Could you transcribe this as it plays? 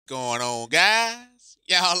going on, guys?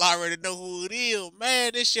 Y'all already know who it is,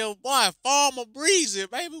 man. This your boy, Farmer Breezy,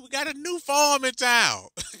 baby. We got a new farm in town.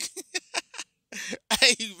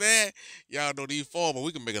 Hey, man. Y'all know these farmers.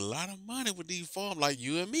 We can make a lot of money with these farms like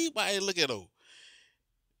you and me. But hey, look at those.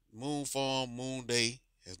 Moon Farm, Moon Day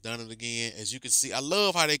has done it again. As you can see, I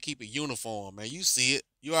love how they keep it uniform, man. You see it.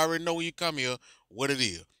 You already know when you come here what it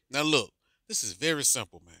is. Now, look, this is very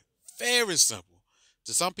simple, man. Very simple.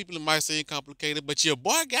 To some people, it might seem complicated, but your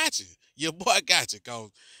boy got you. Your boy got you. Because,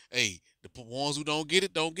 hey, the ones who don't get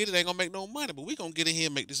it, ain't going to make no money. But we going to get in here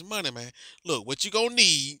and make this money, man. Look, what you going to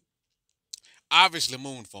need, obviously,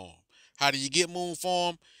 Moon Farm. How do you get Moon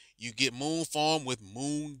Farm? You get Moon Farm with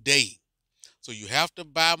Moon Day. So you have to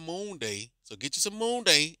buy Moon Day. So get you some Moon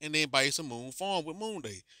Day and then buy you some Moon Farm with Moon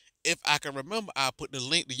Day. If I can remember, I'll put the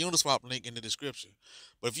link, the Uniswap link in the description.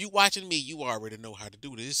 But if you watching me, you already know how to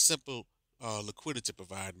do this. It's simple liquidity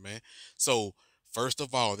providing, man. So first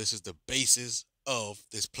of all, this is the basis of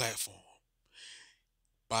this platform.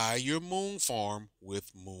 Buy your Moon Farm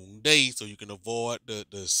with Moon Day so you can avoid the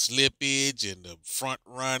slippage and the front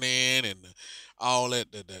running and all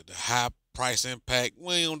that, the high price impact.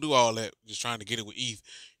 We ain't gonna do all that just trying to get it with ETH.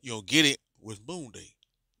 You gonna get it with Moon Day.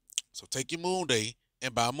 So take your Moon Day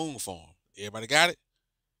and buy Moon Farm. Everybody got it?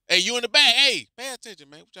 Hey, you in the back. Hey, pay attention,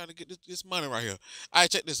 man. We're trying to get this money right here. All right,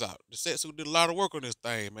 check this out. The Setsu did a lot of work on this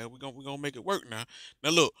thing, man. We're gonna make it work now. Now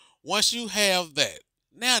look, once you have that,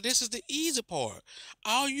 now this is the easy part.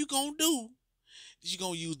 All you gonna do is you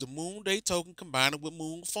gonna use the Moon Day token combined with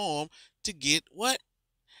Moon Farm to get what?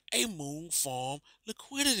 A Moon Farm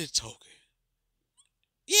liquidity token.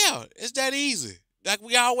 Yeah, it's that easy. Like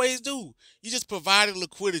we always do. You just provided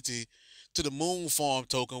liquidity to the Moon Farm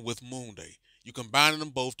token with Moon Day. You combining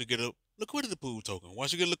them both to get a liquidity pool token.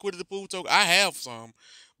 Once you get a liquidity pool token, I have some,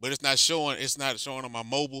 but it's not showing. It's not showing on my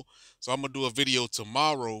mobile. So I'm gonna do a video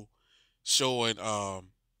tomorrow showing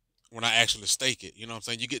when I actually stake it. You know what I'm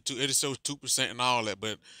saying? You get to it shows 2% and all that,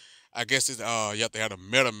 but I guess it's you have to have a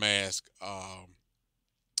MetaMask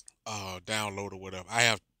download or whatever. I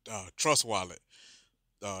have Trust Wallet.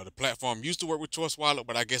 The platform used to work with Trust Wallet,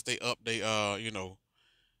 but I guess they up they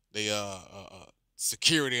they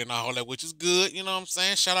security and all that, which is good. You know what I'm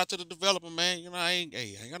saying? Shout out to the developer, man. You know I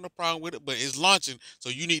ain't got no problem with it, but it's launching, so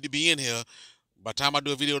you need to be in here. By the time I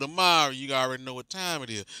do a video tomorrow, you already know what time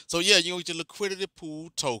it is. So yeah, you get your liquidity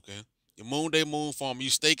pool token, your Moon Day Moon Farm.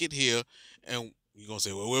 You stake it here, and you're gonna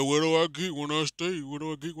say, well, where do I get when I stake? What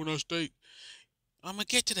do I get when I stake? I'm gonna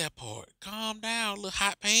get to that part. Calm down, little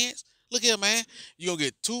hot pants. Look here, man. You're gonna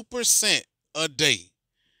get 2% a day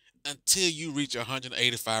until you reach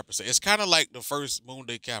 185%. It's kind of like the first Moon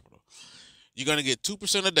Day Capital. You're gonna get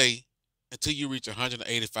 2% a day until you reach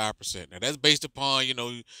 185%. Now that's based upon,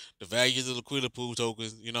 the values of the liquidity pool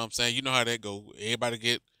tokens. You know what I'm saying? You know how that go. Everybody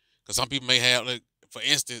get, because some people may have, like, for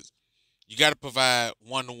instance, you got to provide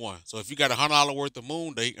 1-to-1. So if you got $100 worth of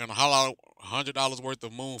Moon Day and $100 worth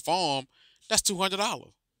of Moon Farm, that's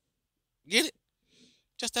 $200. Get it?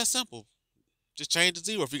 Just that simple. Just change the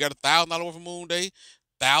zero. If you got $1,000 worth of Moon Day,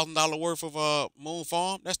 $1,000 worth of Moon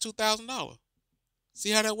Farm, that's $2,000.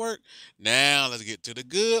 See how that work? Now let's get to the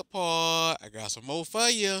good part. I got some more for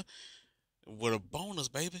you with a bonus,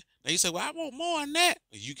 baby. Now you say, well, I want more than that.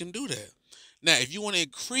 You can do that. Now, if you want to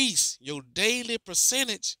increase your daily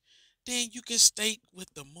percentage, then you can stake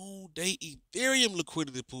with the Moon Day Ethereum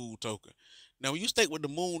liquidity pool token. Now, when you stake with the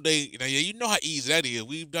Moon Day, now, yeah, you know how easy that is.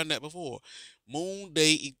 We've done that before. Moon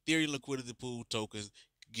Day Ethereum liquidity pool tokens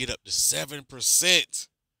get up to 7%.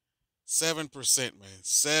 7%, man.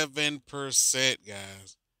 7%,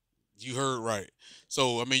 guys. You heard right.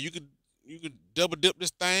 So, I mean, you could double dip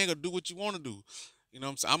this thing or do what you want to do. You know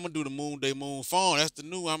what I'm saying? I'm gonna do the Moon Day Moon Farm. That's the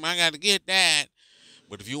new. I gotta get that.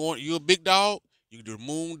 But if you a big dog, you can do the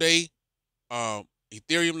Moon Day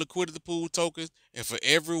Ethereum liquidity pool tokens, and for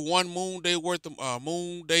every one Moon Day worth of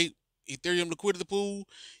Moon Day Ethereum liquidity pool,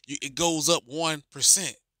 it goes up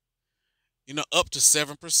 1%. Up to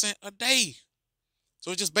 7% a day. So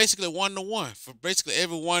it's just basically 1-to-1. For basically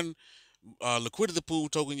every one liquidity pool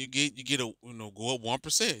token you get a go up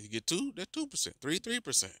 1%. You get two, that's 2%.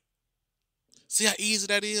 3%. See how easy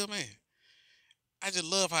that is, man. I just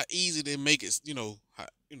love how easy they make it.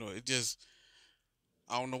 It just,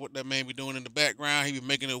 I don't know what that man be doing in the background. He be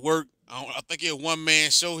making it work. I think he a one man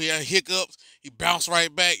show. He had hiccups. He bounced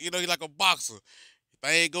right back. He like a boxer. If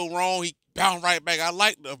things go wrong, he bounce right back. I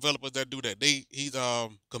like the developers that do that. He's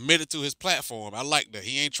committed to his platform. I like that.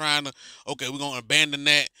 He ain't trying to, okay, we're gonna abandon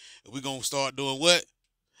that. We're gonna start doing what?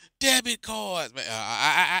 Debit cards, man.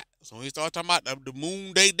 So when he start talking about the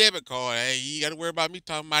Moon Day debit card, hey, you got to worry about me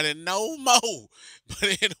talking about it no more.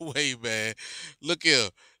 But anyway, man, look here.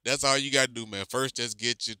 That's all you gotta do, man. First, just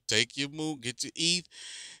take your moon, get your ETH,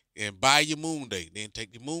 and buy your moon day. Then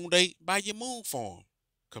take your moon day, buy your moon farm.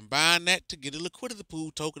 Combine that to get a liquidity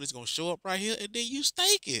pool token. It's gonna show up right here, and then you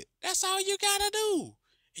stake it. That's all you gotta do.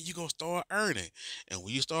 And you're gonna start earning. And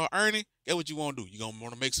when you start earning, get what you wanna do. You're gonna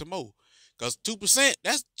wanna make some more. Cause 2%,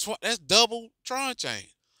 that's double Tron chain.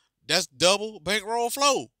 That's double bankroll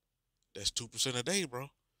flow. That's 2% a day, bro.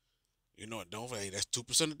 You know, don't hey, that's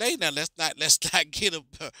 2% a day. Now let's not get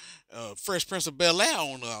a Fresh Prince of Bel Air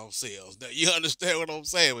on ourselves. Now, you understand what I'm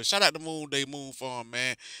saying? But shout out to Moon Day Moon Farm,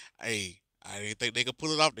 man. Hey, I didn't think they could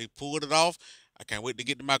pull it off. They pulled it off. I can't wait to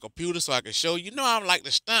get to my computer so I can show you. You know I'm like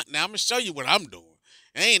the stunt now. I'm gonna show you what I'm doing.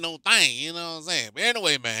 It ain't no thing, you know what I'm saying? But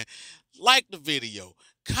anyway, man, like the video,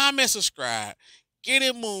 comment, subscribe, get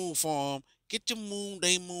in Moon Farm. Get your Moon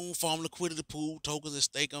Day Moon Farm liquidity pool tokens and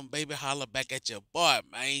stake them, baby. Holla back at your boy,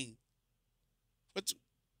 man. What?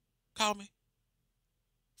 Call me.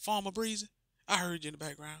 Farmer Breezy. I heard you in the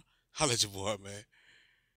background. Holla at your boy, man.